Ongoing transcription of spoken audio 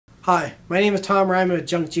Hi, my name is Tom Ryman with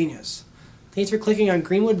Junk Genius. Thanks for clicking on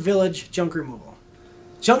Greenwood Village Junk Removal.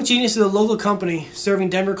 Junk Genius is a local company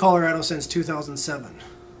serving Denver, Colorado since 2007.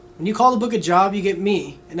 When you call to book a job, you get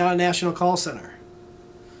me and not a national call center.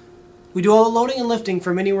 We do all the loading and lifting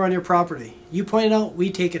from anywhere on your property. You point it out,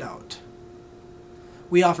 we take it out.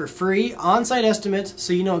 We offer free on-site estimates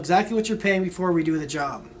so you know exactly what you're paying before we do the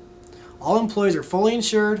job. All employees are fully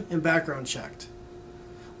insured and background checked.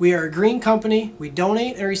 We are a green company. We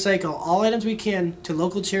donate and recycle all items we can to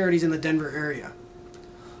local charities in the Denver area.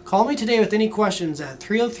 Call me today with any questions at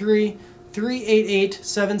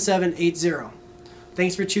 303-388-7780.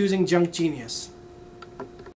 Thanks for choosing Junk Genius.